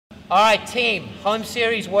All right, team, home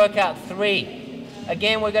series workout 3.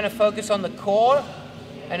 Again, we're going to focus on the core,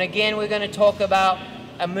 and again, we're going to talk about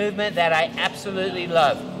a movement that I absolutely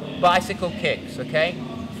love, bicycle kicks, okay?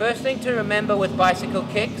 First thing to remember with bicycle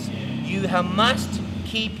kicks, you must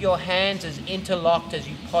keep your hands as interlocked as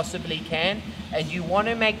you possibly can, and you want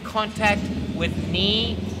to make contact with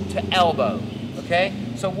knee to elbow, okay?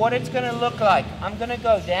 So what it's going to look like, I'm going to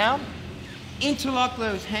go down, interlock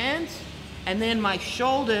those hands, and then my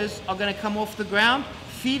shoulders are going to come off the ground,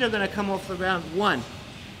 feet are going to come off the ground. 1,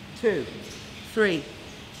 2, 3,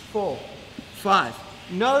 4, 5.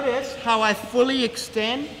 Notice how I fully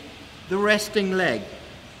extend the resting leg,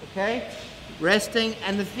 okay? Resting,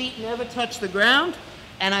 and the feet never touch the ground,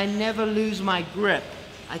 and I never lose my grip.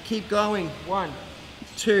 I keep going. 1,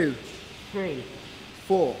 2, 3,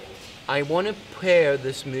 4. I want to pair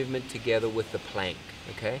this movement together with the plank,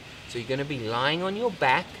 okay? So you're going to be lying on your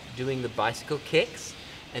back doing the bicycle kicks,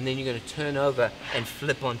 and then you're going to turn over and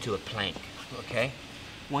flip onto a plank, okay?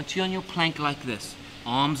 Once you're on your plank like this,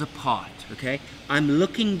 arms apart, okay? I'm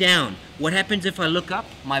looking down. What happens if I look up?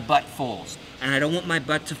 My butt falls, and I don't want my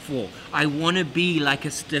butt to fall. I want to be like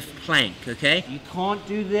a stiff plank, okay? You can't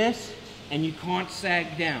do this, and you can't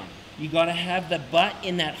sag down. You got to have the butt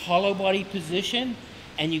in that hollow body position,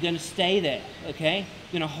 and you're going to stay there, okay?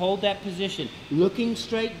 You're going to hold that position, looking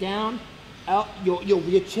straight down.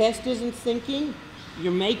 Your chest isn't sinking.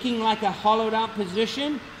 You're making like a hollowed out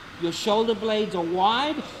position. Your shoulder blades are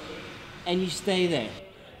wide, and you stay there.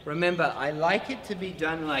 Remember, I like it to be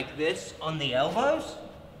done like this on the elbows,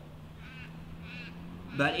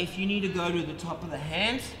 but if you need to go to the top of the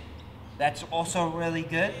hands, that's also really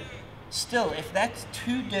good. Still, if that's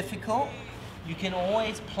too difficult, you can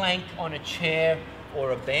always plank on a chair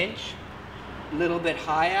or a bench, a little bit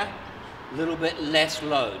higher, a little bit less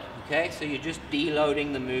load, okay? So you're just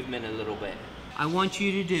deloading the movement a little bit. I want you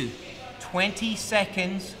to do 20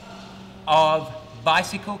 seconds of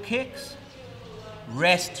bicycle kicks,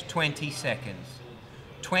 rest 20 seconds.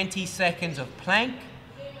 20 seconds of plank,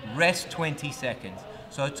 rest 20 seconds.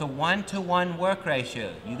 So it's a 1-to-1 work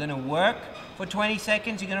ratio. You're gonna work for 20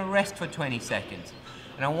 seconds, you're gonna rest for 20 seconds.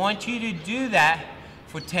 And I want you to do that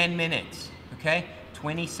for 10 minutes, okay?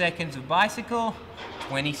 20 seconds of bicycle,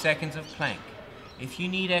 20 seconds of plank. If you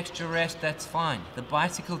need extra rest, that's fine. The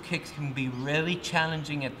bicycle kicks can be really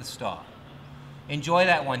challenging at the start. Enjoy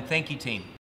that one. Thank you, team.